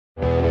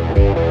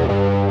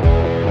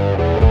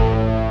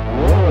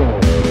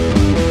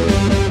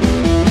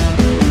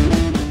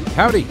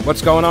Howdy,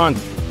 what's going on?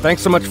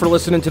 Thanks so much for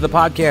listening to the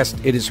podcast.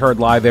 It is heard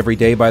live every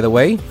day, by the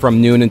way, from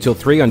noon until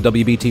 3 on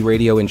WBT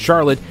Radio in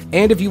Charlotte.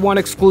 And if you want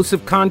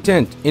exclusive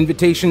content,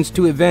 invitations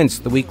to events,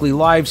 the weekly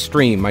live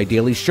stream, my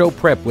daily show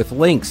prep with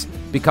links,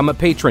 become a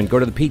patron. Go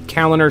to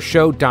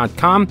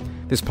thepetekallinershow.com.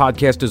 This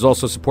podcast is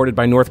also supported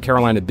by North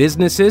Carolina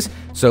businesses,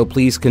 so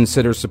please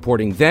consider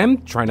supporting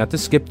them. Try not to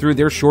skip through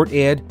their short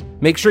ad.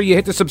 Make sure you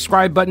hit the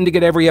subscribe button to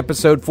get every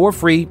episode for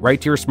free right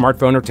to your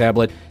smartphone or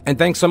tablet. And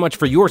thanks so much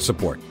for your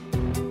support.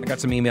 I got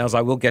some emails.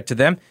 I will get to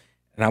them,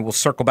 and I will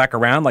circle back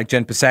around like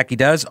Jen Psaki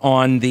does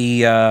on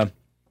the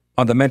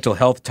mental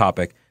health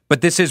topic.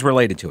 But this is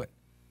related to it.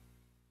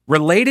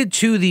 Related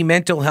to the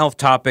mental health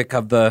topic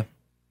of the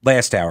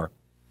last hour.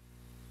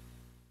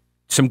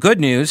 Some good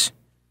news.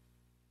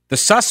 The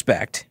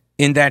suspect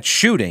in that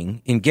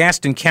shooting in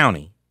Gaston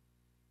County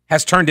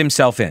has turned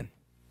himself in.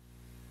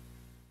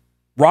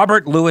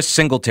 Robert Louis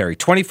Singletary,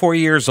 24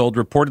 years old,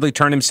 reportedly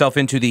turned himself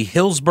into the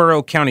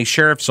Hillsborough County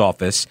Sheriff's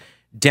Office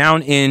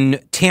down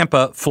in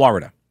Tampa,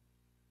 Florida.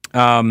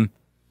 He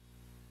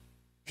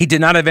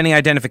did not have any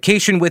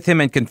identification with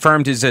him and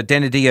confirmed his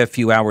identity a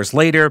few hours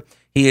later.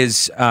 He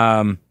is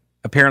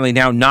apparently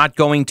now not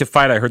going to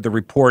fight. I heard the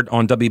report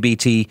on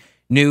WBT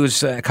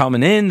News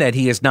coming in that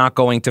he is not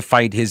going to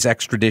fight his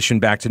extradition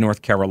back to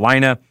North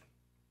Carolina.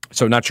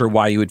 So not sure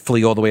why he would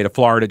flee all the way to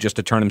Florida just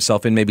to turn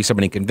himself in. Maybe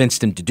somebody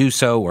convinced him to do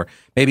so, or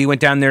maybe he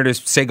went down there to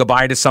say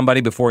goodbye to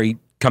somebody before he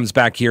comes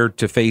back here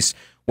to face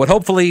what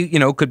hopefully,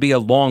 could be a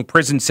long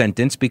prison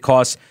sentence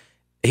because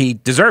he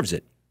deserves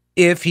it.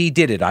 If he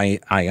did it,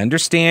 I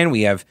understand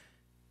we have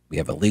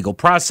a legal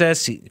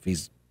process. If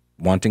he's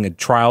wanting a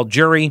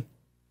jury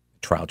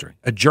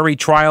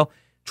trial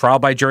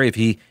by jury, if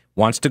he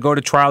wants to go to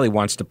trial, he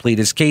wants to plead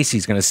his case,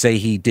 he's going to say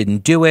he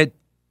didn't do it.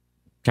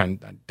 I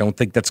don't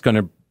think that's going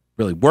to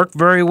really work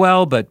very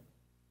well, but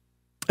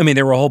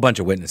there were a whole bunch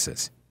of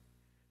witnesses.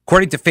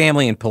 According to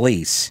family and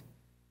police,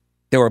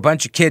 there were a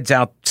bunch of kids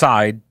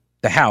outside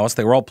the house.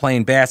 They were all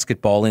playing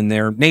basketball in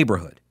their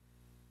neighborhood.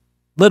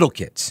 Little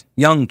kids,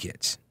 young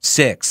kids,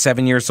 6,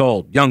 7 years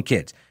old, young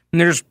kids.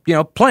 And they're just,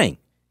 playing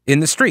in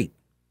the street.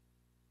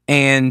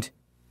 And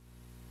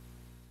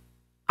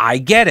I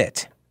get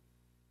it.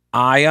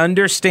 I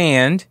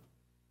understand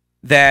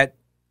that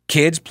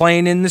kids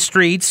playing in the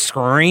streets,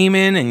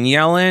 screaming and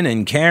yelling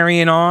and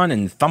carrying on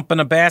and thumping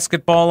a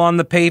basketball on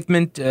the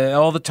pavement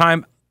all the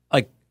time.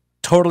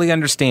 Totally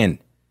understand.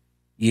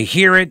 You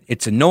hear it.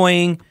 It's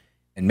annoying.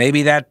 And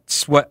maybe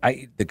that's what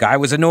the guy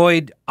was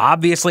annoyed.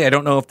 Obviously, I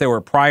don't know if there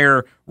were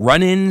prior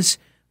run-ins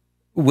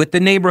with the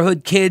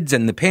neighborhood kids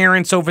and the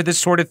parents over this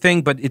sort of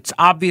thing, but it's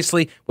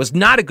obviously was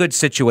not a good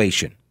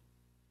situation.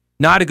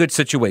 Not a good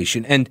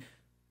situation. And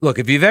look,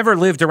 if you've ever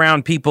lived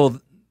around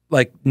people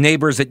like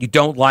neighbors that you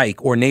don't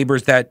like, or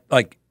neighbors that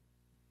are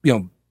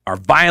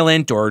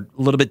violent or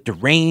a little bit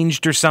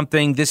deranged or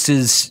something, this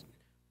is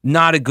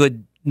not a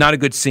good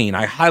scene.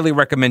 I highly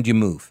recommend you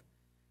move.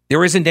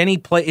 There isn't any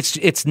place.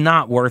 It's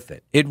not worth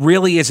it. It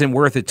really isn't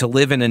worth it to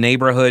live in a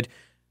neighborhood,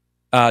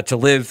 to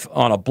live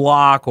on a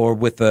block or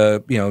with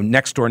a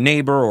next door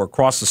neighbor or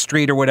across the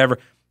street or whatever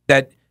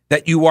that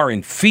you are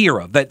in fear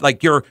of.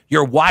 That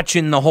you're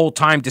watching the whole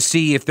time to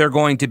see if they're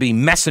going to be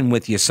messing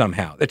with you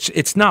somehow.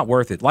 It's not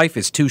worth it. Life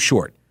is too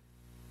short.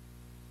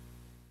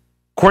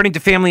 According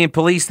to family and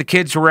police, the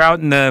kids were out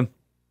in the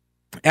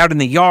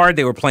yard.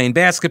 They were playing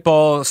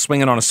basketball,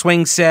 swinging on a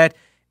swing set,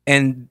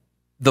 and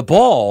the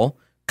ball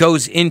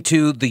goes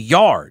into the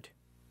yard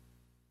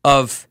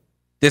of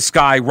this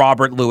guy,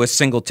 Robert Louis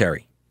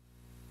Singletary.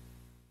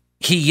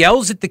 He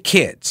yells at the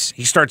kids.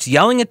 He starts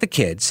yelling at the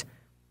kids,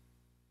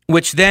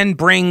 which then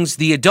brings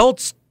the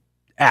adults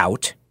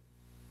out,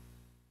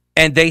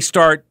 and they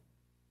start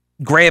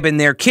grabbing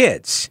their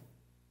kids.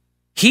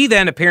 He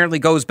then apparently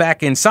goes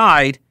back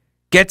inside,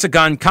 gets a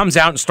gun, comes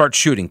out, and starts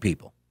shooting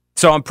people.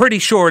 So I'm pretty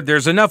sure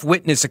there's enough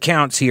witness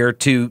accounts here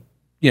to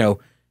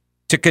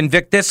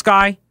convict this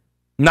guy.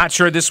 I'm not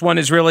sure this one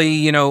is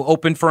really,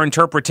 open for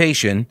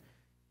interpretation.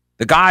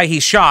 The guy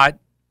he shot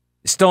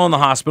is still in the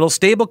hospital,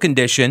 stable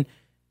condition,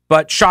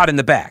 but shot in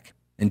the back.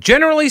 And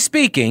generally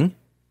speaking,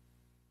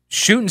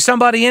 shooting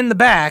somebody in the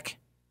back,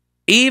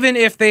 even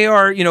if they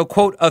are,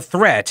 quote, a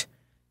threat,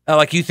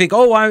 like you think,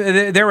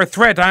 they're a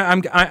threat,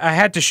 I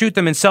had to shoot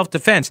them in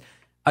self-defense.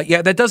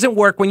 That doesn't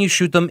work when you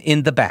shoot them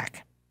in the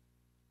back.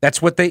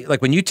 That's what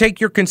when you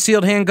take your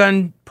concealed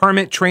handgun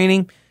permit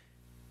training,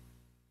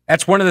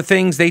 that's one of the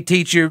things they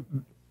teach you.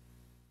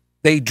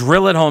 They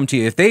drill it home to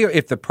you.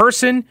 If the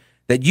person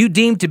that you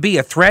deem to be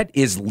a threat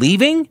is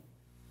leaving,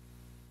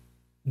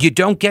 you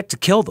don't get to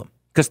kill them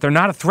because they're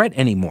not a threat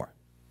anymore.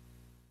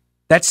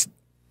 Think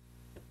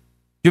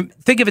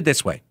of it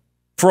this way.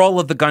 For all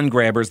of the gun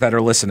grabbers that are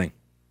listening,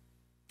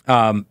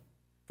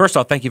 first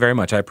off, thank you very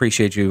much. I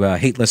appreciate you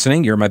hate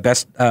listening. You're my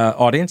best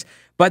audience.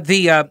 But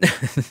I'm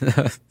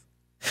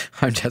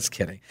just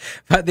kidding.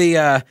 But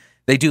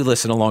they do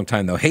listen a long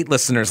time, though. Hate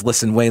listeners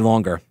listen way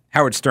longer.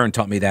 Howard Stern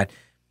taught me that.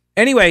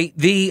 Anyway,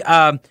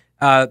 remember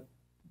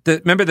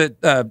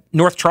the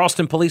North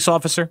Charleston police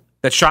officer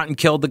that shot and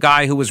killed the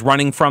guy who was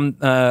running from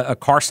a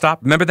car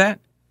stop. Remember that?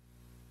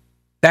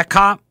 That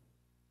cop?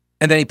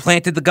 And then he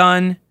planted the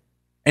gun,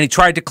 and he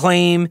tried to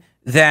claim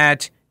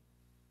that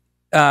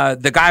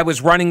the guy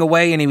was running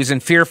away and he was in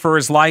fear for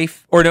his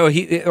life, or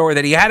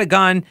that he had a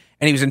gun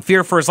and he was in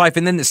fear for his life.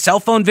 And then the cell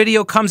phone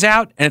video comes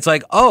out, and it's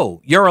like,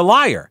 oh, you're a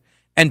liar.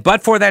 And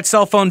but for that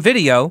cell phone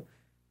video,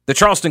 the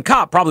Charleston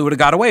cop probably would have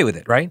got away with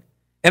it, right?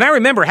 And I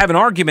remember having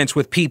arguments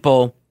with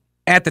people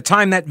at the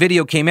time that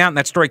video came out and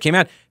that story came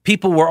out.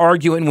 People were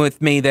arguing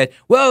with me that,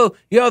 well,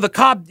 the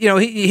cop,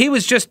 he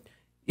was just,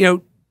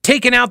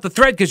 taking out the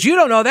thread because you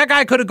don't know, that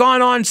guy could have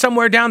gone on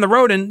somewhere down the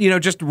road and,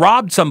 just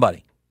robbed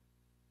somebody.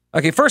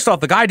 Okay, first off,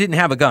 the guy didn't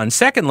have a gun.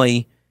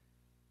 Secondly,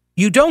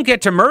 you don't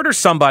get to murder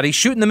somebody,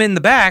 shooting them in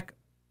the back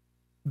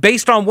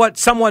based on what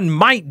someone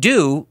might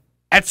do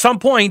at some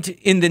point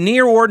in the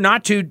near or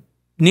not too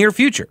near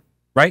future,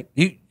 right?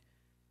 You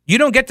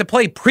don't get to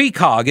play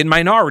precog in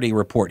Minority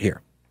Report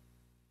here.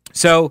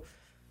 So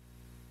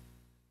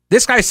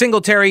this guy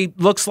Singletary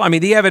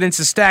the evidence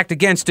is stacked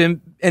against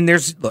him, and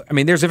there's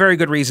a very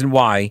good reason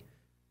why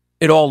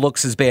it all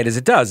looks as bad as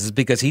it does, is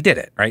because he did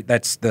it, right?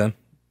 That's the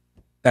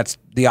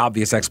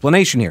obvious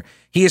explanation here.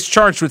 He is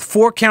charged with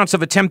 4 counts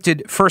of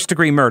attempted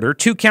first-degree murder,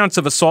 2 counts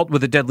of assault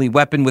with a deadly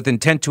weapon with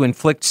intent to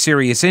inflict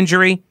serious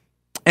injury,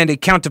 and a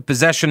count of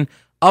possession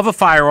of a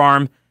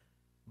firearm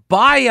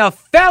by a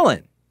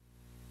felon.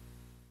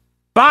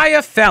 By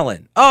a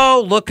felon.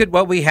 Oh, look at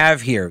what we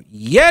have here.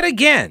 Yet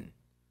again,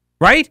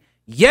 right?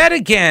 Yet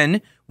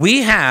again,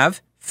 we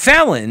have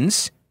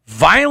felons,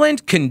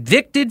 violent,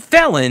 convicted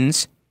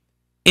felons,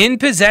 in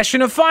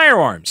possession of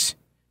firearms.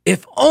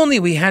 If only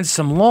we had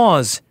some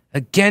laws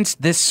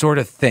against this sort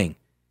of thing.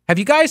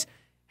 Was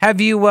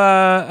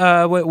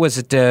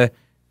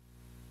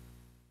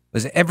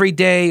it Every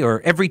Day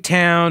or Every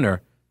Town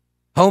or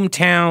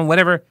Hometown,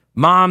 whatever,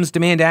 Moms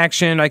Demand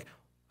Action, like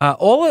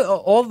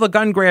all the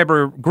gun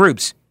grabber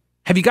groups,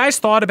 have you guys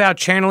thought about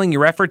channeling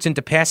your efforts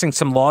into passing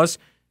some laws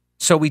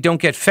so we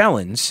don't get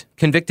felons,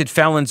 convicted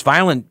felons,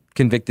 violent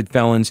convicted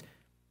felons,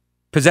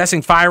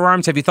 possessing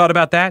firearms? Have you thought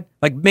about that?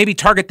 Like maybe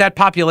target that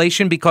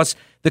population, because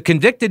the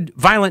convicted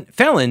violent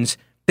felons,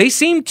 they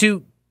seem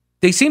to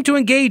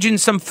engage in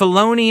some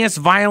felonious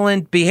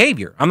violent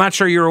behavior. I'm not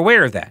sure you're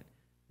aware of that.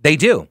 They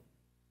do.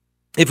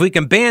 If we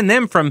can ban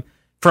them from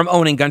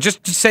owning guns,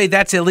 just to say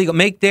that's illegal,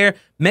 make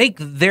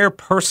their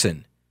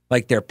person,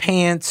 like their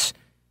pants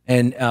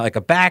and like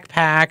a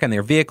backpack and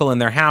their vehicle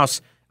and their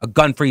house, a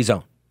gun-free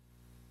zone.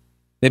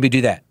 Maybe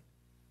do that.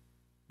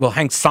 We'll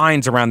hang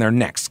signs around their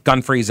necks,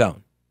 gun-free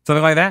zone.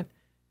 Something like that.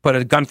 Put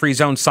a gun-free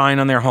zone sign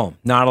on their home.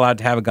 Not allowed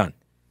to have a gun.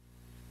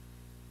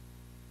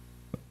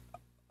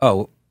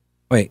 Oh,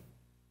 wait.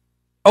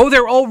 Oh,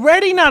 they're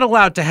already not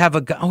allowed to have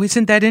a gun. Oh,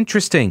 isn't that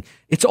interesting?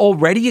 It's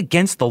already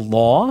against the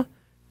law?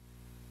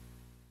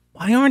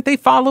 Why aren't they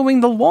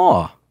following the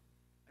law?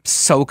 I'm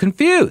so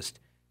confused.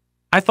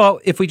 I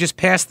thought if we just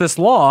passed this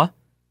law,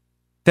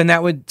 then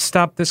that would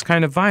stop this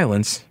kind of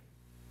violence.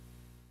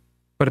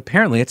 But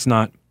apparently it's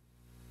not.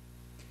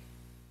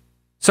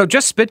 So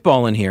just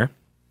spitballing here.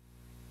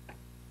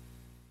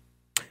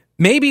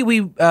 Maybe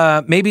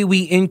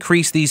we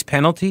increase these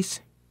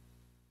penalties.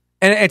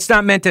 And it's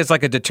not meant as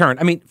like a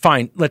deterrent. I mean,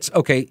 fine.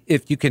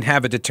 If you can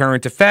have a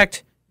deterrent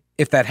effect,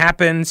 if that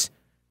happens,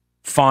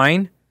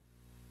 fine.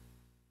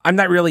 I'm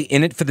not really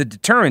in it for the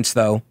deterrence,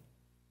 though.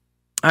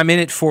 I'm in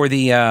it for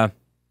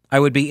I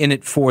would be in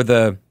it for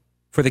the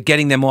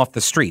getting them off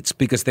the streets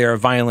because they are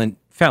violent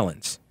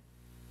felons.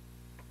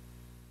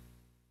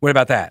 What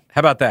about that? How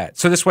about that?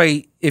 So this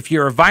way, if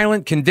you're a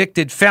violent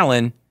convicted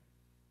felon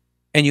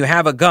and you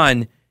have a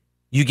gun,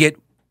 you get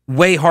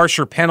way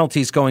harsher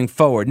penalties going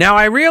forward. Now,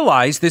 I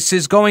realize this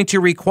is going to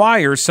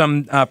require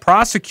some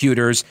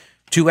prosecutors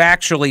to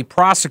actually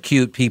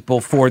prosecute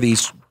people for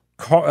these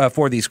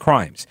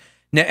crimes.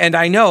 Now, and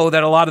I know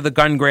that a lot of the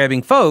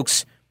gun-grabbing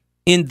folks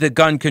in the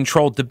gun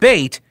control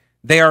debate,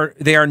 they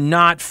are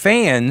not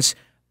fans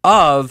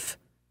of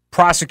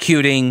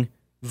prosecuting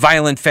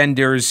violent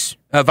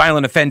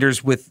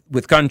offenders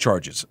with gun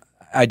charges.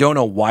 I don't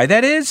know why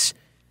that is.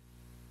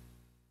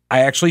 I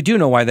actually do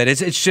know why that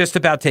is. It's just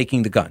about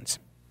taking the guns,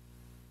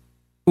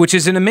 which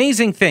is an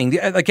amazing thing.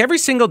 Like every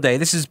single day,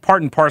 this is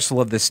part and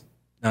parcel of this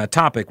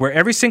topic, where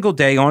every single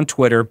day on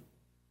Twitter,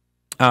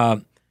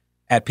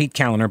 at Pete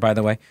Callender, by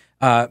the way,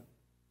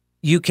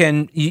 you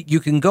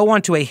can go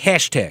onto a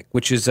hashtag,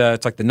 which is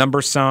it's like the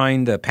number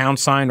sign, the pound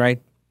sign,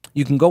 right?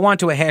 You can go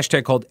onto a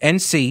hashtag called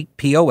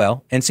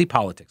NCPOL, NC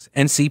Politics,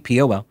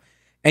 NCPOL,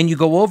 and you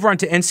go over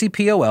onto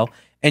NCPOL,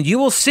 and you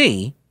will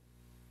see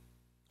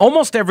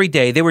almost every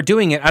day they were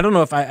doing it. I don't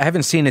know if I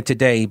haven't seen it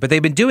today, but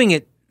they've been doing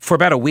it for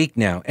about a week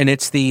now, and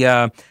it's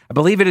I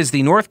believe it is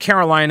the North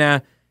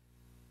Carolina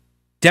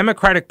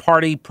Democratic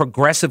Party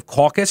Progressive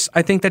Caucus,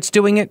 I think, that's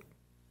doing it.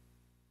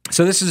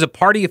 So this is a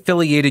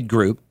party-affiliated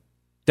group,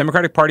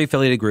 Democratic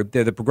Party-affiliated group.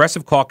 They're the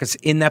Progressive Caucus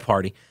in that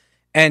party,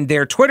 and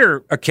their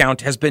Twitter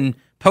account has been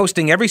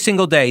posting every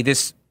single day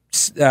this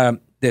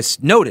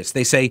notice.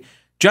 They say,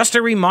 just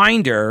a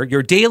reminder,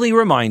 your daily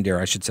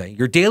reminder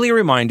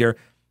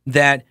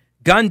that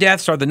gun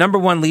deaths are the number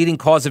one leading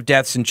cause of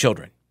deaths in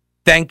children.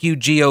 Thank you,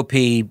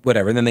 GOP,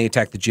 whatever. And then they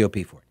attack the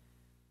GOP for it.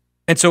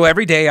 And so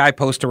every day I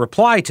post a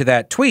reply to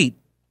that tweet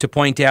to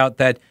point out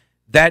that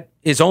that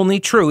is only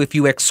true if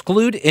you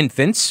exclude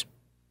infants,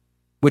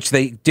 which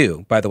they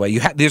do, by the way.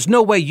 There's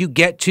no way you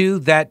get to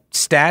that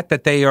stat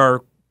that they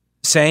are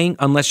saying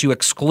unless you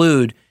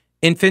exclude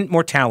infant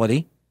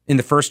mortality in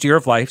the first year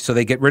of life. So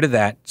they get rid of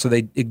that. So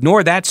they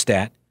ignore that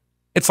stat.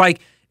 It's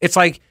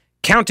like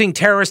counting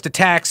terrorist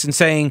attacks and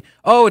saying,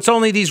 oh, it's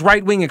only these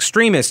right-wing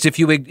extremists if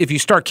you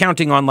start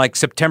counting on like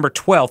September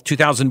 12th,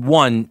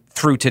 2001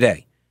 through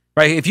today.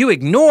 Right? If you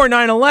ignore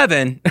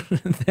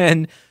 9/11,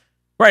 then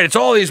right, it's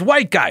all these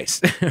white guys,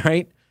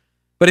 right?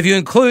 But if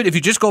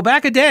you just go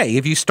back a day,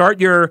 if you start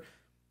your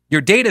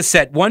data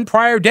set one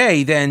prior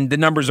day, then the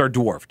numbers are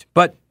dwarfed.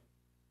 But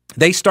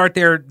they start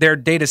their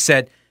data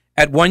set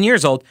at 1 year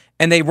old,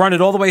 and they run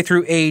it all the way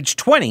through age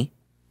 20,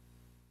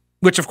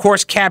 which of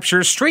course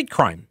captures street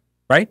crime,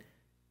 right?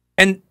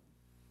 And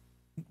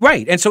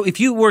so if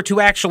you were to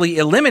actually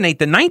eliminate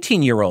the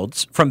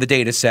 19-year-olds from the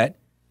data set,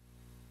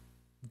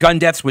 gun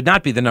deaths would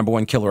not be the number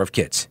one killer of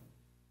kids.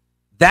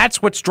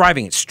 That's what's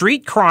driving it.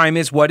 Street crime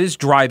is what is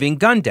driving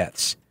gun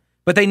deaths.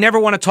 But they never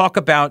want to talk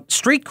about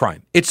street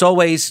crime. It's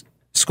always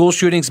school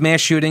shootings,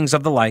 mass shootings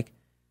of the like,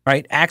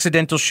 right?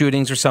 Accidental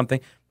shootings or something.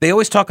 They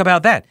always talk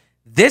about that.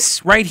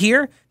 This right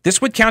here,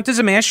 this would count as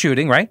a mass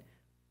shooting, right?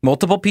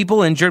 Multiple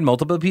people injured,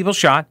 multiple people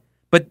shot.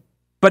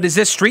 But is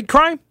this street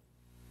crime?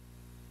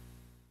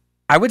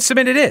 I would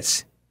submit it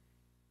is.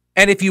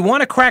 And if you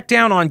want to crack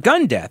down on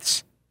gun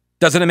deaths,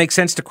 doesn't it make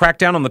sense to crack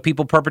down on the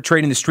people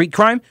perpetrating the street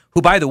crime,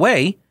 who, by the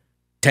way,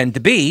 tend to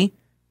be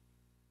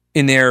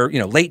in their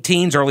late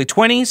teens, early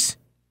 20s,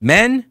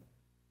 men,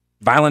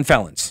 violent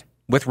felons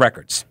with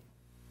records?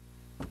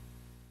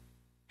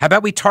 How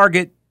about we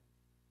target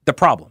the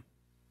problem?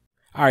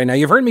 All right, now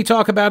you've heard me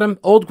talk about them.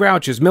 Old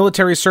Grouch's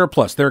military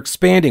surplus. They're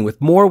expanding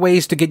with more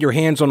ways to get your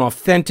hands on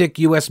authentic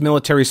U.S.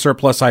 military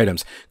surplus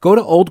items. Go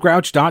to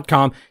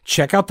oldgrouch.com.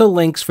 Check out the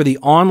links for the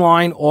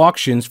online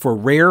auctions for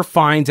rare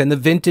finds and the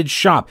vintage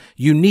shop.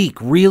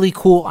 Unique, really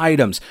cool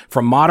items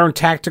from modern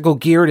tactical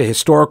gear to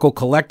historical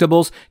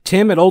collectibles.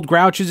 Tim at Old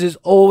Grouch's is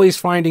always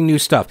finding new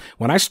stuff.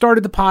 When I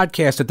started the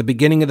podcast at the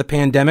beginning of the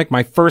pandemic,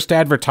 my first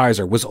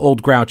advertiser was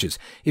Old Grouch's.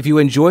 If you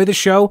enjoy the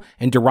show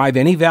and derive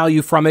any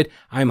value from it,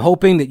 I'm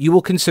hoping that you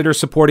will consider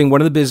supporting one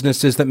of the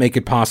businesses that make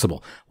it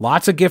possible.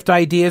 Lots of gift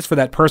ideas for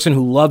that person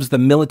who loves the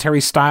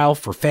military style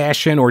for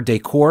fashion or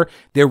decor.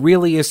 There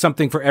really is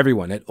something for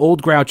everyone at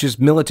Old Grouch's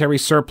Military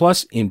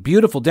Surplus in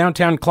beautiful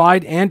downtown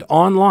Clyde and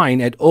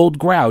online at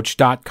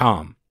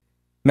oldgrouch.com.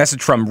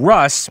 Message from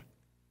Russ.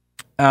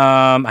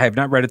 I have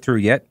not read it through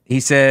yet.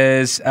 He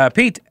says,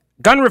 Pete,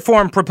 gun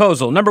reform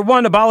proposal. Number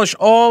 1, abolish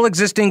all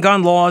existing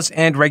gun laws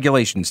and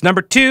regulations.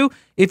 Number 2,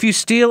 if you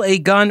steal a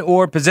gun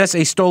or possess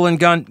a stolen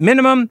gun,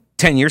 minimum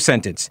 10-year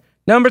sentence.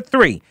 Number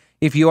 3,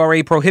 if you are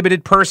a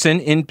prohibited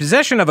person in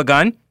possession of a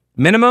gun,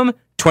 minimum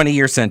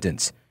 20-year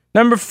sentence.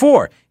 Number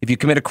 4, if you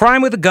commit a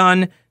crime with a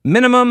gun,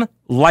 minimum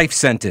life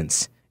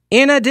sentence.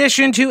 In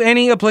addition to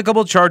any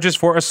applicable charges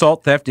for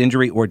assault, theft,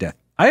 injury, or death.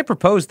 I have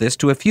proposed this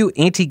to a few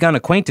anti-gun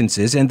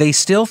acquaintances, and they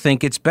still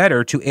think it's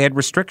better to add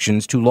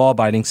restrictions to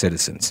law-abiding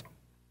citizens.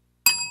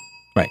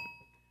 Right.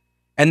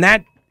 And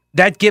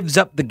that gives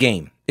up the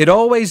game. It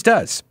always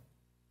does.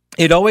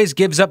 It always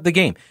gives up the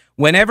game.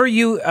 Whenever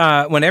you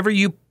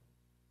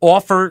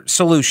offer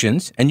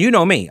solutions, and you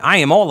know me, I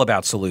am all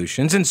about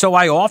solutions, and so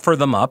I offer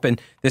them up, and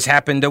this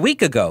happened a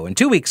week ago and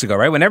 2 weeks ago,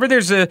 right? Whenever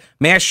there's a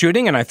mass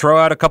shooting and I throw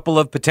out a couple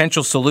of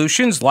potential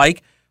solutions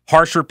like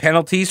harsher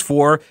penalties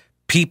for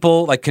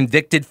people like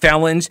convicted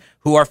felons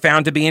who are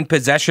found to be in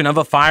possession of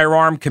a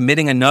firearm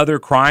committing another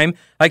crime,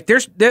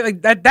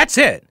 that's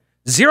it.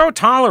 Zero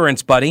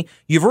tolerance, buddy.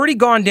 You've already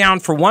gone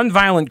down for one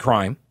violent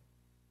crime,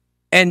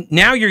 and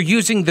now you're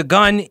using the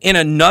gun in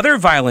another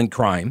violent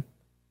crime.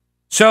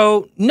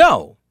 So,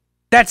 no,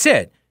 that's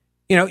it.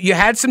 You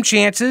had some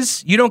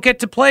chances. You don't get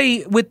to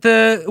play with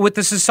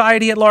the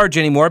society at large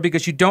anymore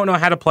because you don't know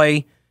how to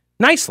play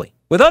nicely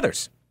with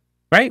others,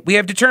 right? We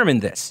have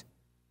determined this.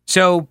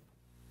 So,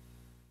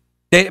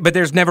 but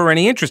there's never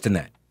any interest in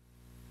that.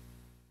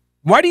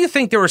 Why do you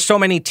think there are so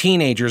many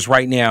teenagers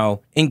right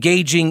now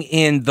engaging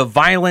in the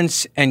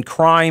violence and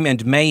crime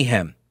and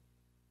mayhem?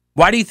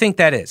 Why do you think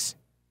that is?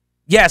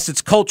 Yes,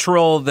 it's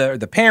cultural,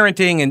 the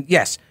parenting, and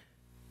yes.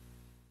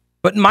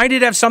 But might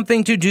it have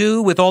something to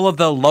do with all of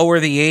the lower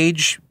the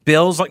age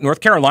bills, like North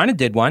Carolina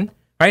did one,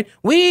 right?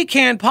 We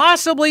can't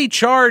possibly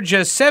charge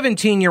a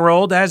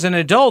 17-year-old as an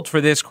adult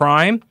for this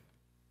crime.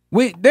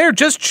 They're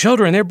just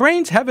children. Their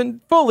brains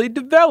haven't fully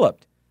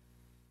developed.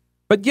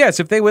 But yes,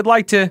 if they would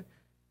like to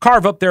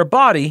carve up their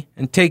body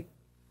and take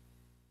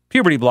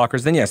puberty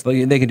blockers, then yes,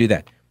 they can do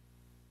that.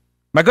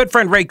 My good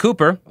friend Ray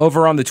Cooper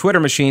over on the Twitter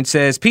machine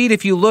says, Pete,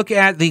 if you look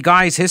at the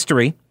guy's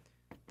history,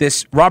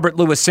 this Robert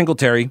Louis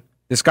Singletary,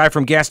 this guy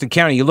from Gaston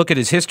County, you look at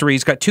his history,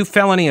 he's got 2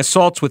 felony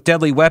assaults with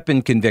deadly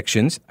weapon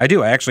convictions. I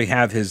do. I actually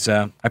have his,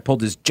 I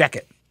pulled his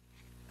jacket.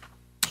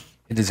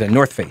 It is a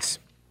North Face.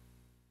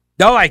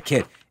 No, I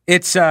kid.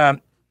 It's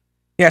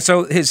Yeah,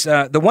 so his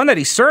the one that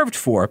he served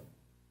for,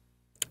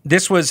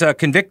 this was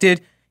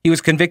convicted. He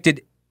was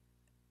convicted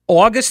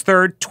August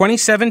 3rd,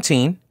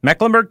 2017,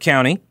 Mecklenburg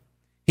County.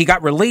 He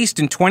got released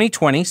in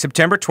 2020,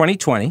 September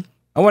 2020.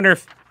 I wonder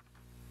if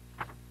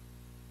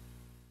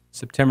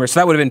September, so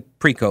that would have been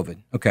pre-COVID.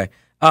 Okay.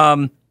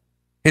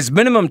 His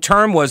minimum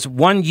term was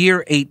 1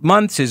 year, 8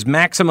 months. His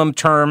maximum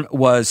term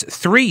was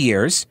 3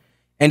 years,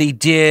 and he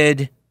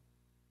did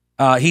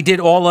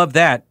all of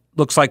that,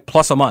 looks like,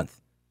 plus a month.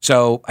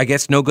 So I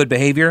guess no good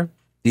behavior,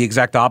 the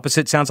exact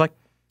opposite, sounds like.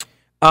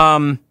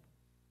 And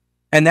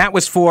that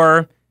was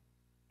for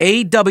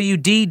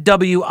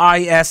AWDWISI.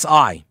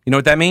 You know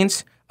what that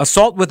means?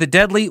 Assault with a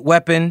deadly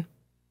weapon,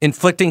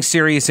 inflicting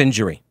serious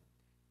injury.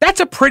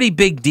 That's a pretty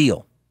big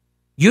deal.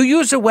 You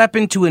use a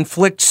weapon to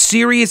inflict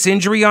serious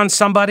injury on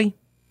somebody?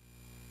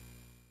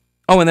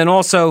 Oh, and then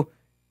also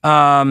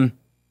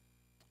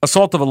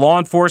assault of a law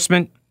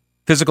enforcement,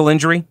 physical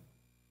injury,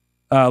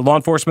 law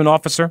enforcement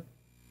officer.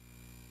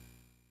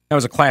 That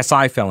was a Class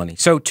I felony.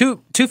 So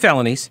two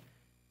felonies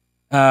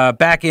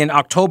back in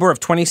October of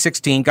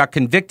 2016, got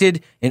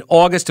convicted in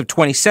August of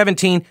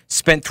 2017,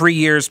 spent 3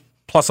 years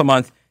plus a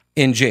month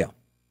in jail,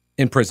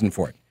 in prison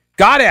for it.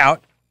 Got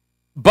out,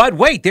 but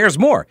wait, there's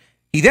more.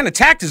 He then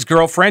attacked his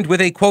girlfriend with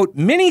a, quote,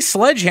 mini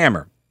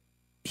sledgehammer.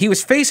 He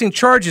was facing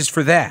charges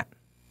for that.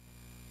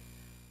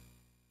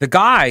 The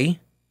guy,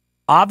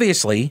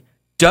 obviously,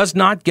 does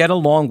not get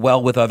along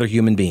well with other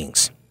human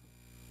beings.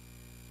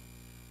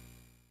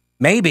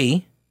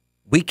 Maybe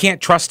we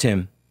can't trust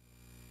him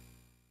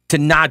to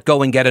not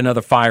go and get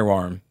another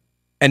firearm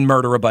and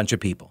murder a bunch of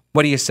people.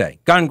 What do you say?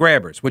 Gun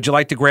grabbers, would you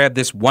like to grab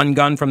this one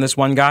gun from this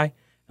one guy?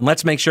 And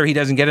let's make sure he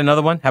doesn't get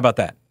another one? How about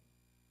that?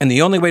 And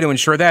the only way to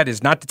ensure that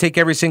is not to take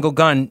every single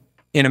gun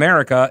in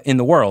America, in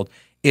the world.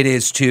 It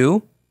is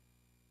to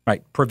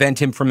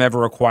prevent him from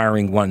ever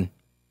acquiring one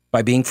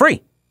by being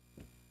free.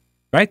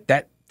 Right?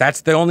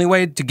 That's the only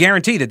way to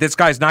guarantee that this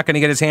guy's not going to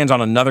get his hands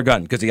on another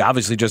gun, because he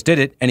obviously just did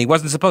it and he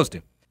wasn't supposed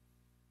to.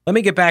 Let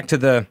me get back to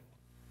the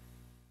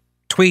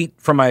tweet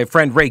from my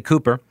friend Ray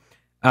Cooper,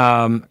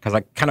 because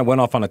I kind of went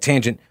off on a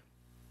tangent.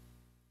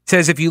 It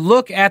says, if you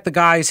look at the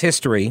guy's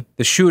history,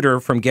 the shooter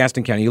from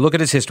Gaston County, you look at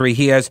his history,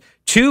 he has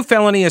 2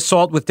 felony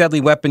assault with deadly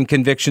weapon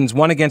convictions,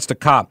 1 against a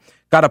cop,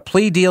 got a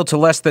plea deal to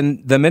less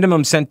than the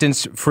minimum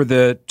sentence for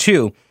the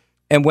 2.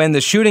 And when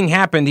the shooting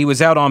happened, he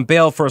was out on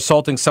bail for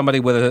assaulting somebody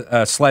with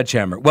a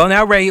sledgehammer. Well,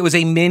 now, Ray, it was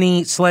a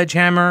mini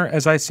sledgehammer,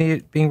 as I see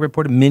it being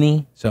reported,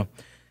 mini. So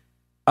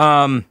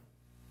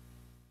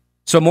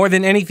more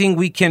than anything,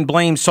 we can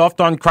blame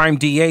soft-on-crime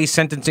DA,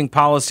 sentencing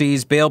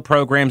policies, bail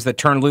programs that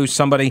turn loose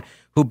somebody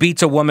who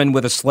beats a woman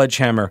with a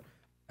sledgehammer.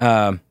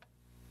 And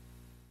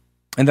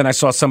then I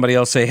saw somebody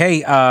else say,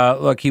 hey,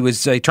 look, he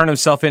turned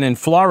himself in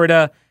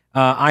Florida.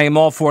 I am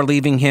all for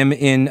leaving him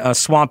in a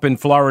swamp in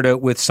Florida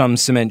with some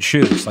cement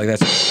shoes. Like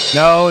that's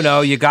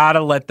no, you got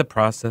to let the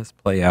process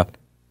play out.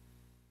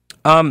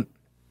 One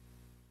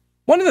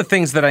of the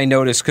things that I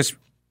noticed, because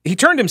he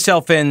turned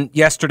himself in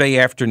yesterday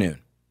afternoon,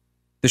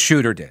 the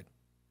shooter did.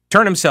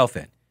 Turn himself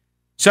in.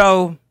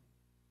 So,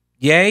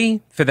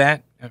 yay for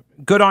that.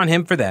 Good on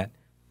him for that.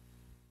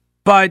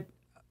 But,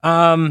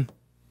 all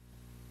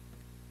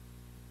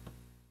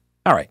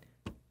right.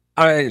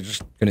 I'm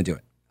just going to do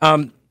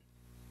it.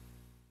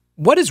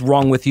 What is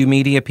wrong with you,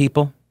 media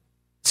people?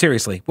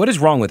 Seriously, what is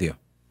wrong with you?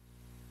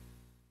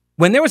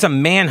 When there was a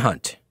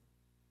manhunt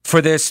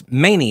for this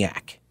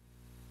maniac,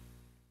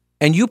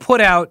 and you put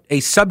out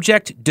a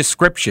subject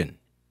description,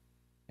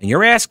 and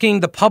you're asking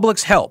the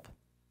public's help,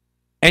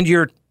 and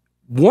you're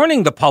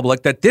warning the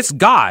public that this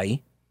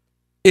guy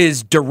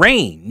is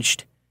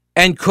deranged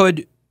and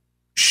could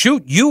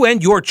shoot you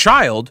and your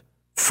child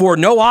for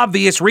no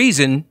obvious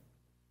reason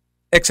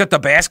except a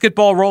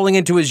basketball rolling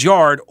into his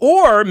yard,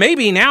 or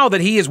maybe now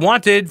that he is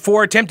wanted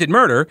for attempted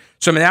murder,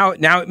 so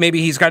now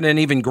maybe he's got an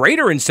even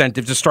greater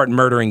incentive to start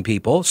murdering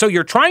people. So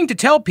you're trying to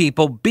tell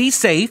people, be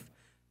safe,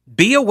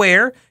 be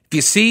aware. If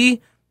you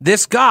see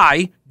this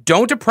guy,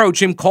 don't approach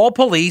him, call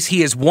police.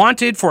 He is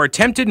wanted for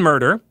attempted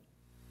murder.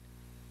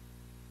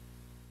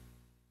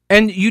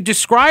 And you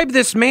describe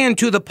this man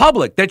to the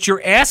public that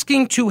you're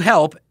asking to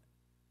help,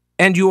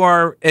 and you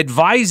are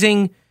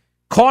advising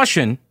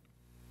caution.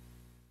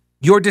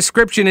 Your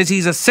description is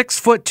he's a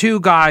 6'2"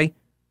 guy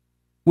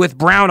with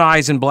brown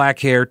eyes and black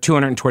hair,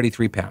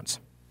 223 pounds.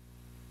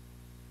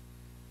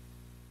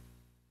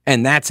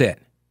 And that's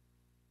it.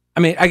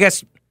 I mean, I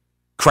guess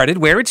credit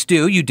where it's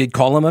due. You did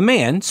call him a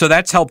man, so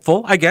that's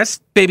helpful, I guess.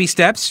 Baby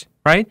steps,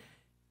 right?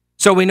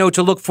 So we know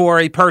to look for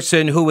a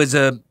person who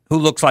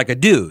looks like a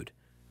dude.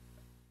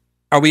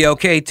 Are we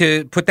okay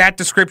to put that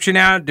description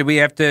out? Did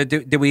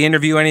we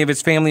interview any of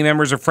his family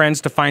members or friends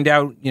to find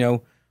out,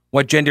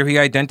 what gender he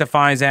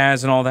identifies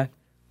as and all that?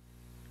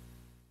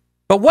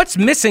 But what's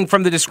missing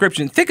from the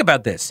description? Think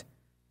about this.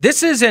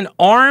 This is an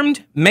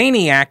armed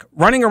maniac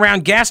running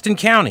around Gaston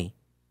County.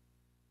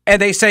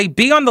 And they say,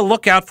 be on the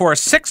lookout for a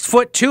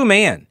 6'2"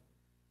 man.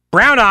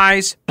 Brown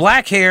eyes,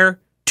 black hair,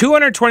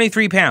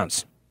 223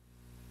 pounds.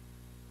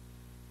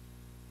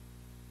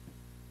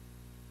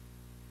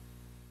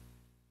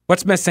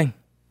 What's missing?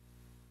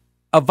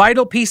 A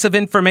vital piece of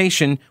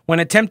information when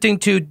attempting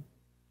to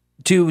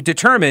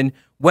determine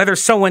whether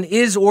someone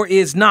is or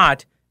is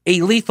not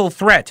a lethal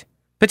threat,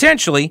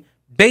 potentially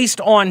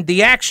based on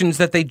the actions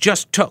that they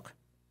just took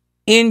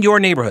in your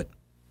neighborhood.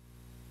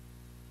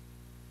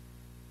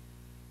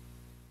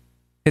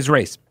 His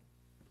race.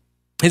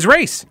 His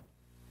race.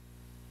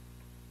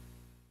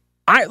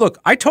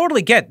 I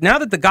totally get, now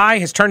that the guy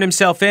has turned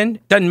himself in,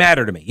 doesn't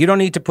matter to me. You don't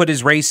need to put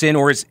his race in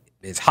or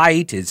his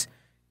height, his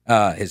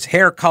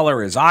hair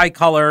color, his eye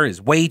color,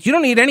 his weight. You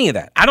don't need any of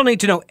that. I don't need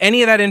to know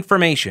any of that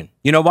information.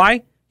 You know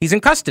why? He's in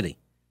custody.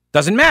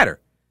 Doesn't matter.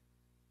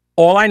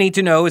 All I need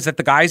to know is that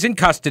the guy's in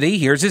custody.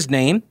 Here's his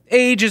name.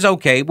 Age is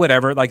okay,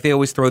 whatever. Like they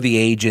always throw the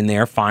age in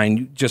there.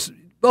 Fine.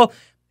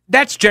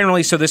 That's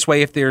generally so this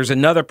way if there's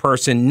another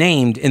person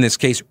named, in this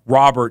case,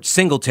 Robert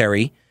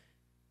Singletary,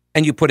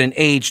 and you put an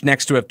age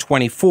next to it of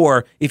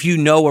 24, if you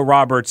know a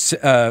Robert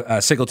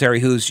Singletary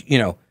who's,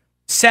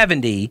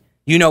 70,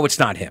 you know it's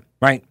not him,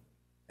 right?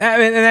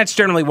 And that's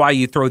generally why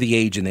you throw the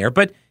age in there.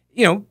 But,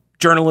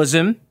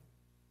 journalism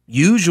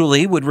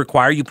usually would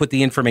require you put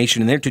the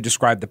information in there to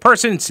describe the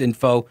person's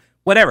info,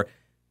 whatever.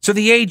 So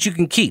the age you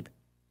can keep.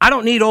 I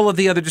don't need all of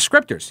the other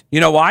descriptors.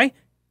 You know why?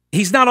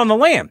 He's not on the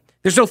lam.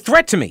 There's no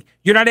threat to me.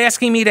 You're not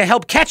asking me to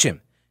help catch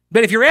him.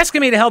 But if you're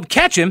asking me to help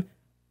catch him,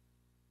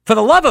 for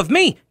the love of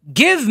me,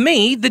 give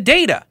me the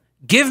data.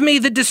 Give me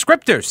the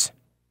descriptors.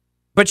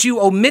 But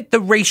you omit the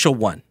racial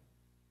one.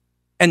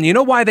 And you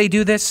know why they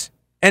do this?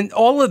 And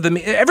all of them,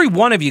 every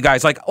one of you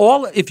guys,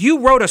 if you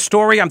wrote a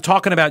story, I'm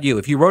talking about you.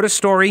 If you wrote a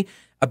story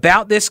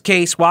about this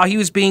case while he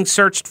was being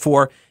searched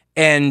for,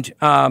 and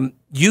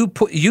you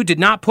did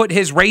not put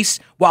his race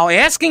while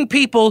asking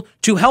people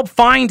to help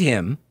find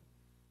him,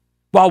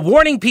 while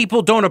warning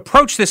people don't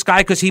approach this guy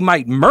because he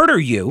might murder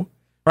you,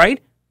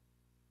 right?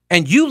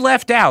 And you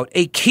left out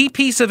a key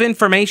piece of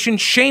information,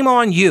 shame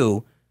on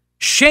you.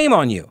 Shame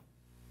on you.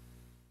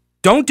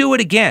 Don't do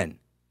it again.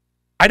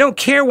 I don't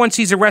care once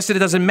he's arrested. It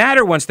doesn't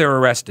matter once they're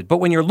arrested. But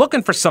when you're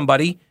looking for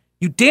somebody,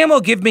 you damn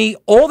well give me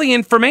all the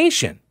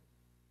information.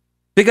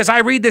 Because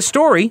I read this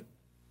story,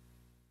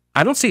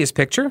 I don't see his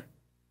picture.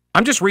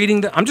 I'm just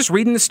reading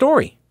the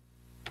story.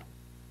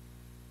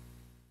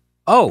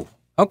 Oh,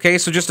 okay,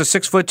 so just a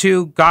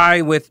 6'2"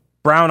 guy with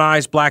brown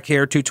eyes, black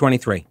hair,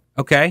 223.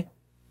 Okay.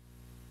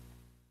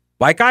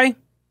 White guy?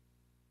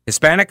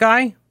 Hispanic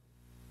guy?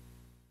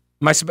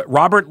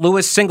 Robert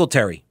Louis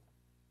Singletary.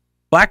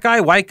 Black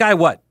guy, white guy,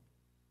 what?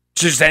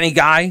 Just any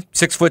guy,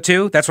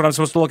 6'2"? That's what I'm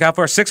supposed to look out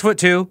for?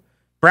 6'2",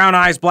 brown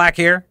eyes, black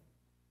hair.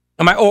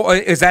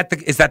 Is that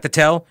the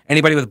tell?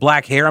 Anybody with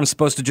black hair, I'm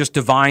supposed to just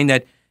divine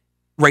that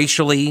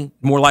racially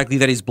more likely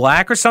that he's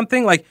black or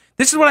something? Like,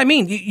 this is what I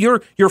mean.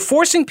 You're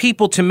forcing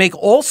people to make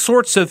all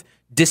sorts of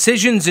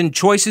decisions and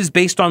choices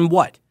based on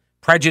what?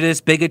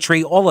 Prejudice,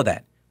 bigotry, all of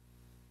that.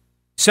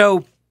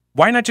 So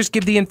why not just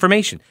give the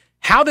information?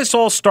 How this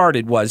all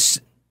started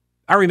was,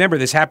 I remember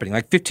this happening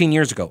like 15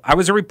 years ago. I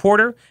was a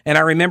reporter, and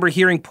I remember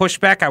hearing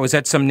pushback. I was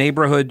at some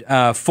neighborhood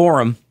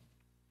forum,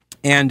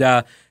 and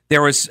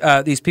there was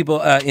these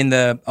people in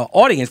the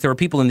audience. There were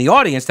people in the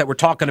audience that were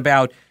talking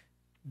about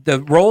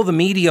the role the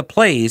media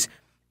plays,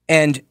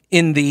 and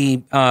in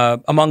the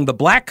among the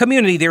black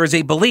community, there is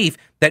a belief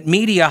that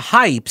media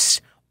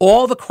hypes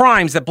all the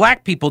crimes that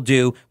black people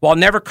do while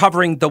never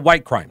covering the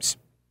white crimes.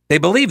 They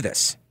believe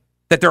this,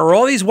 that there are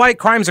all these white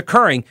crimes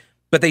occurring,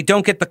 but they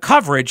don't get the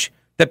coverage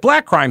that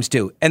black crimes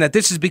do, and that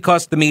this is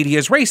because the media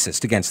is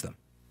racist against them.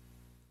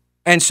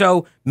 And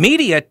so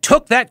media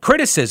took that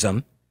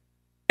criticism,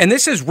 and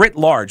this is writ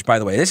large, by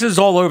the way. This is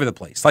all over the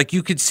place. Like,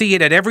 you could see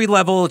it at every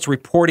level. It's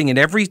reporting in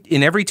every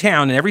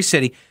town, in every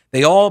city.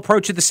 They all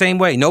approach it the same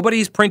way.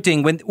 Nobody's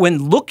printing.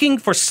 When looking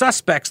for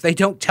suspects, they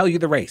don't tell you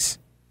the race.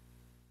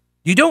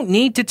 You don't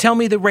need to tell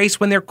me the race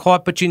when they're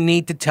caught, but you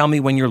need to tell me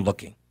when you're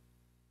looking.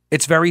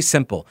 It's very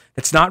simple.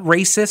 It's not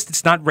racist.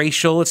 It's not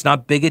racial. It's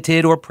not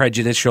bigoted or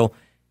prejudicial.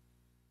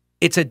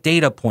 It's a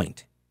data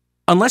point.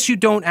 Unless you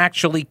don't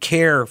actually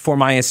care for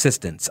my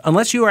assistance,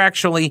 unless you are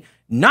actually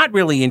not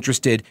really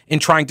interested in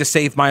trying to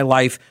save my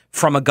life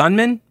from a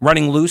gunman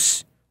running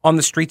loose on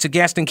the streets of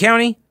Gaston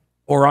County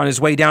or on his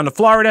way down to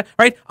Florida,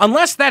 right?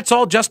 Unless that's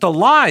all just a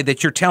lie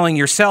that you're telling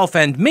yourself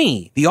and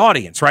me, the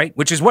audience, right?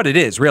 Which is what it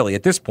is, really,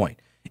 at this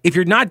point. If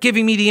you're not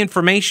giving me the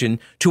information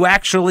to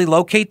actually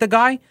locate the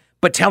guy,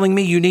 but telling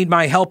me you need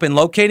my help in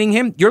locating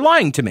him, you're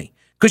lying to me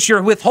because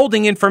you're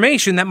withholding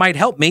information that might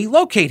help me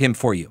locate him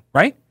for you,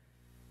 right?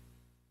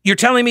 You're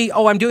telling me,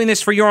 oh, I'm doing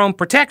this for your own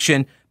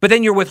protection, but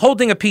then you're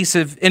withholding a piece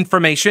of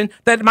information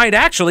that might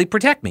actually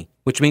protect me,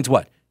 which means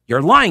what?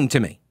 You're lying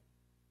to me.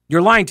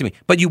 You're lying to me,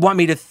 but you want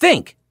me to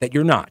think that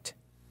you're not.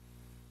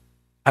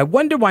 I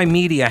wonder why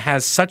media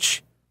has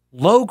such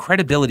low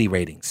credibility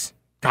ratings.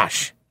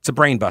 Gosh, it's a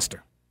brain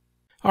buster.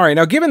 All right,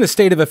 now given the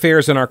state of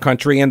affairs in our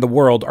country and the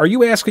world, are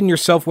you asking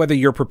yourself whether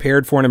you're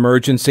prepared for an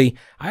emergency?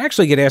 I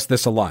actually get asked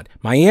this a lot.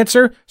 My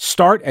answer?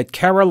 Start at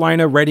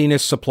Carolina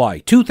Readiness Supply.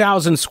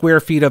 2,000 square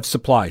feet of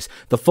supplies.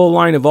 The full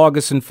line of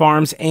Augustin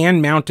Farms and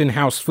Mountain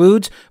House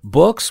foods,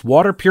 books,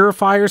 water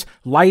purifiers,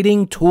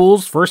 lighting,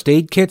 tools, first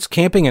aid kits,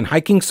 camping and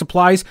hiking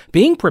supplies.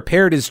 Being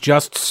prepared is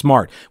just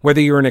smart.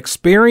 Whether you're an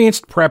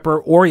experienced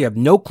prepper or you have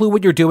no clue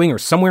what you're doing or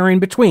somewhere in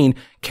between,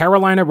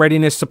 Carolina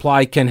Readiness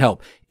Supply can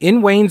help.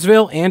 In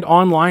Waynesville and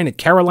online at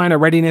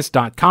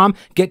carolinareadiness.com.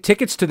 Get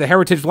tickets to the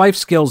Heritage Life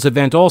Skills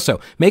event also.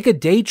 Make a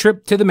day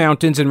trip to the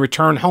mountains and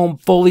return home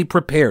fully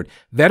prepared.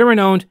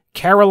 Veteran-owned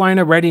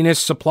Carolina Readiness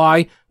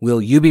Supply. Will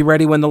you be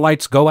ready when the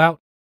lights go out?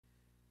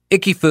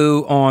 Icky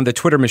Foo on the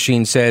Twitter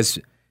machine says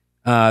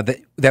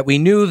that we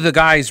knew the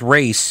guy's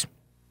race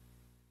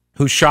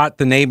who shot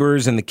the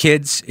neighbors and the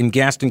kids in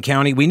Gaston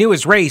County. We knew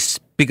his race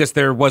because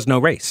there was no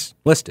race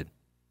listed.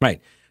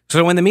 Right.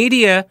 So when the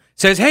media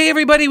says, hey,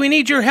 everybody, we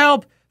need your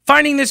help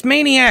finding this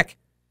maniac,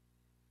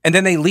 and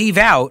then they leave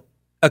out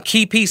a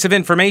key piece of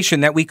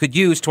information that we could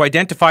use to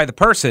identify the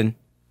person,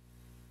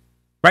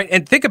 right?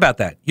 And think about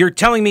that. You're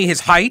telling me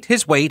his height,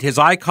 his weight, his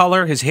eye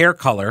color, his hair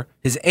color,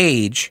 his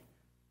age,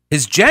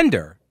 his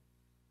gender,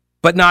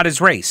 but not his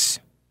race.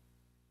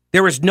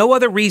 There is no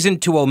other reason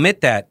to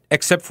omit that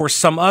except for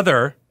some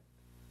other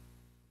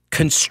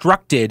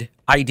constructed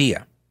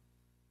idea,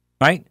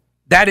 right?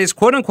 That is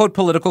quote-unquote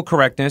political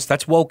correctness.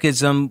 That's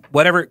wokeism,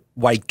 whatever,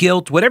 white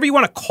guilt, whatever you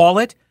want to call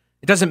it.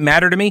 It doesn't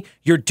matter to me.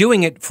 You're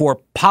doing it for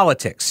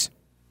politics.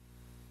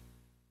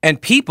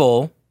 And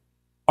people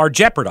are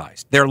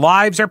jeopardized. Their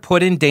lives are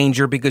put in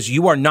danger because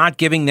you are not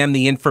giving them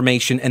the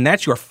information, and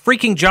that's your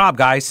freaking job,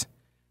 guys.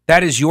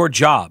 That is your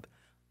job.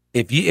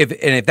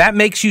 If that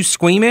makes you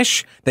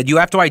squeamish, that you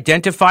have to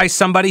identify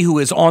somebody who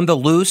is on the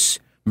loose,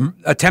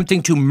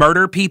 attempting to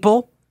murder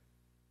people,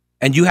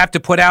 and you have to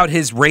put out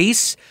his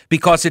race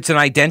because it's an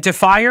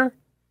identifier,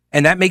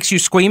 and that makes you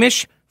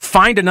squeamish,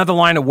 find another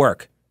line of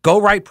work. Go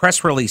write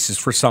press releases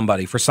for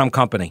somebody, for some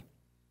company.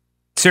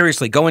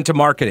 Seriously, go into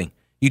marketing.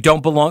 You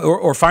don't belong,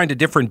 or find a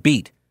different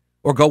beat,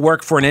 or go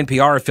work for an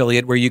NPR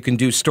affiliate where you can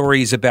do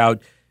stories about,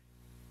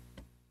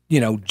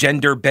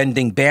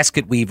 gender-bending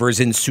basket weavers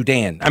in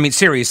Sudan. I mean,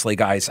 seriously,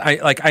 guys,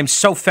 I'm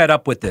so fed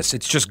up with this.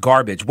 It's just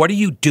garbage. What are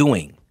you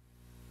doing?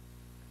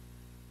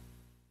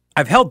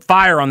 I've held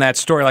fire on that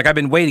story. I've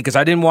been waiting because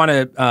I didn't want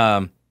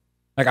to.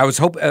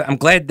 I'm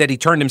glad that he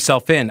turned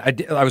himself in.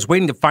 I was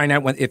waiting to find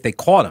out if they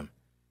caught him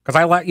because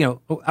I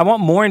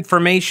want more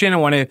information. I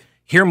want to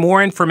hear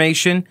more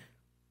information.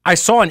 I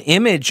saw an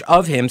image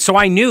of him, so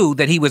I knew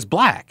that he was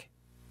black.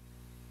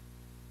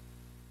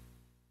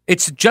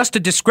 It's just a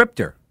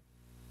descriptor.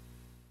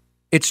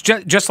 It's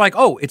just like,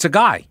 oh, it's a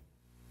guy.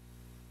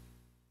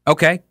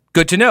 Okay,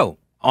 good to know.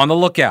 On the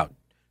lookout.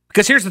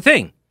 Because here's the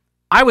thing.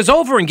 I was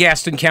over in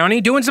Gaston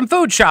County doing some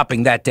food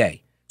shopping that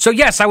day. So,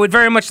 yes, I would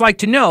very much like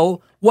to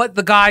know what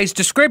the guy's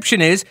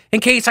description is in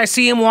case I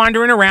see him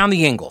wandering around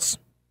the Ingalls.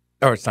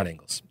 Or it's not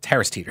Ingalls. It's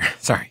Harris Teeter.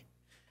 Sorry.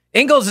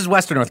 Ingalls is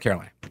Western North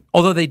Carolina.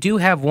 Although they do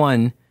have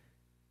one.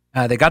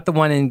 They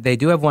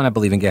do have one, I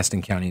believe, in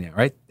Gaston County now,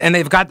 right? And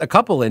they've got a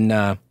couple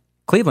in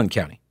Cleveland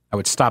County. I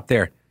would stop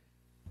there.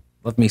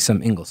 Love me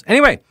some Ingalls.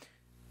 Anyway.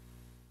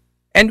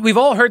 And we've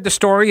all heard the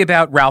story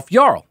about Ralph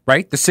Yarl,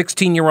 right? The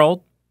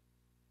 16-year-old.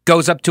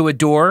 Goes up to a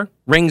door,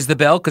 rings the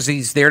bell because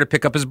he's there to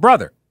pick up his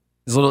brother,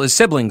 his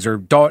siblings or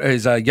daughter,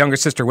 his younger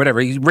sister, whatever.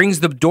 He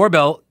rings the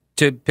doorbell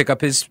to pick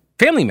up his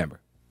family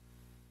member.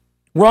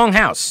 Wrong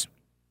house.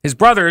 His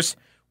brothers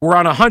were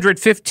on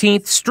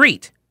 115th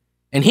Street,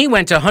 and he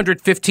went to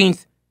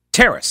 115th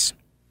Terrace.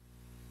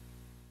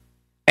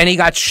 And he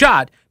got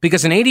shot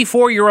because an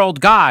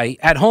 84-year-old guy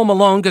at home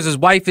alone because his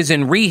wife is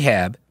in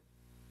rehab,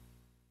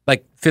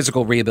 like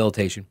physical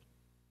rehabilitation,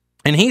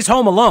 and he's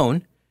home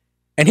alone.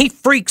 And he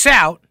freaks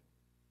out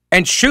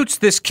and shoots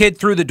this kid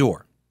through the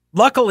door.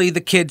 Luckily,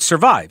 the kid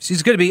survives.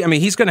 He's going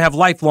to have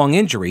lifelong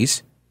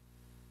injuries.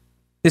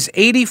 This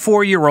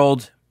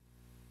 84-year-old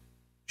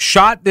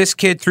shot this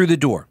kid through the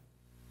door.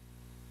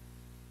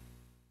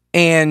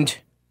 And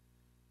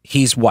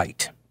he's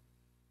white.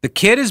 The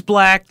kid is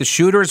black. The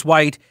shooter is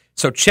white.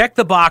 So check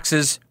the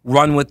boxes.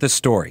 Run with the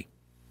story.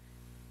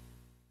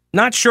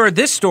 Not sure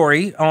this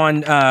story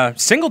on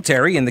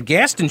Singletary and the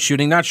Gaston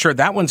shooting, not sure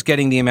that one's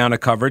getting the amount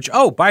of coverage.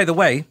 Oh, by the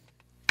way,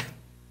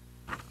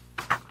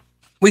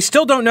 we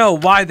still don't know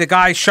why the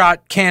guy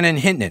shot Cannon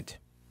Hinton.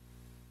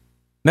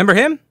 Remember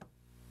him?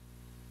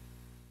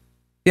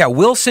 Yeah,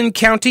 Wilson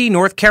County,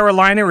 North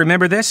Carolina.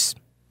 Remember this?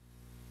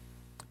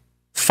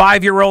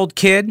 5-year-old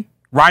kid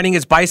riding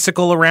his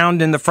bicycle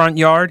around in the front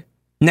yard.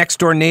 Next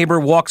door neighbor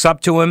walks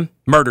up to him,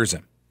 murders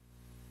him.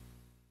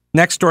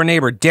 Next door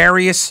neighbor,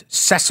 Darius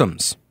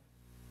Sessoms.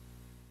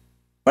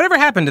 Whatever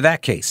happened to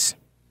that case?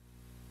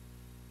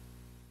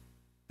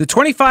 The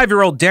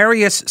 25-year-old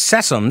Darius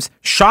Sessoms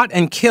shot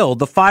and killed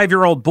the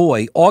 5-year-old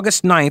boy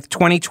August 9th,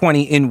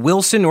 2020 in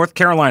Wilson, North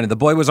Carolina. The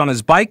boy was on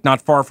his bike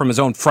not far from his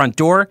own front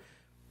door.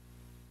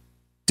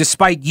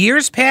 Despite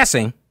years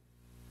passing,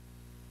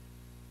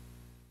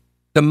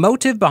 The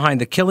motive behind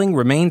the killing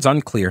remains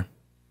unclear.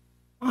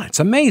 Oh, it's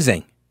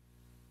amazing.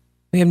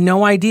 We have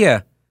no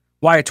idea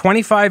why a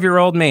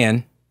 25-year-old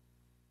man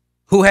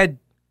who had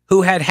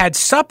had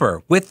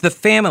supper with the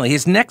family,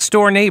 his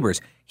next-door neighbors,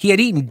 he had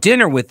eaten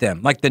dinner with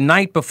them like the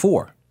night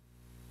before,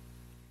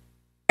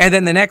 and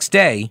then the next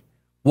day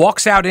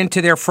walks out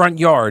into their front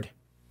yard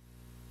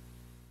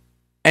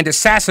and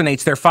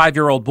assassinates their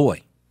 5-year-old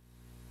boy.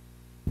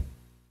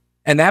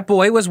 And that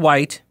boy was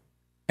white,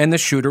 and the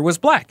shooter was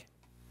black.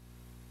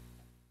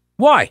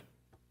 Why?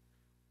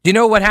 Do you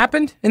know what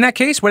happened in that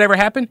case? Whatever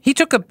happened? He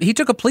took a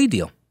plea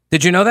deal.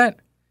 Did you know that?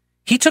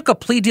 He took a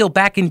plea deal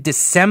back in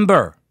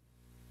December,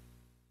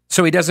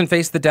 so he doesn't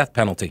face the death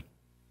penalty.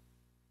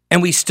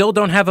 And we still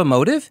don't have a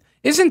motive?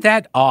 Isn't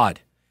that odd?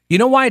 You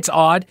know why it's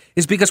odd?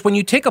 Is because when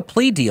you take a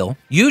plea deal,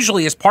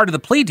 usually as part of the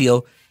plea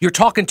deal, you're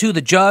talking to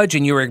the judge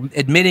and you're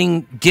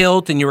admitting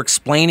guilt and you're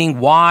explaining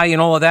why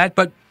and all of that,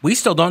 but we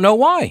still don't know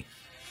why.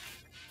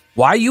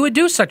 Why you would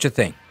do such a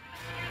thing.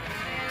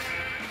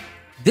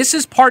 This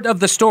is part of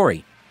the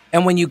story.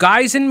 And when you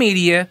guys in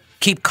media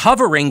keep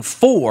covering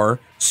for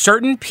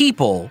certain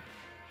people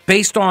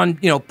based on,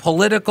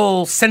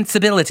 political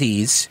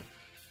sensibilities,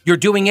 you're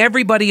doing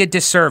everybody a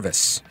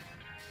disservice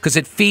because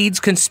it feeds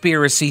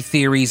conspiracy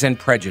theories and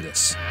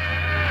prejudice.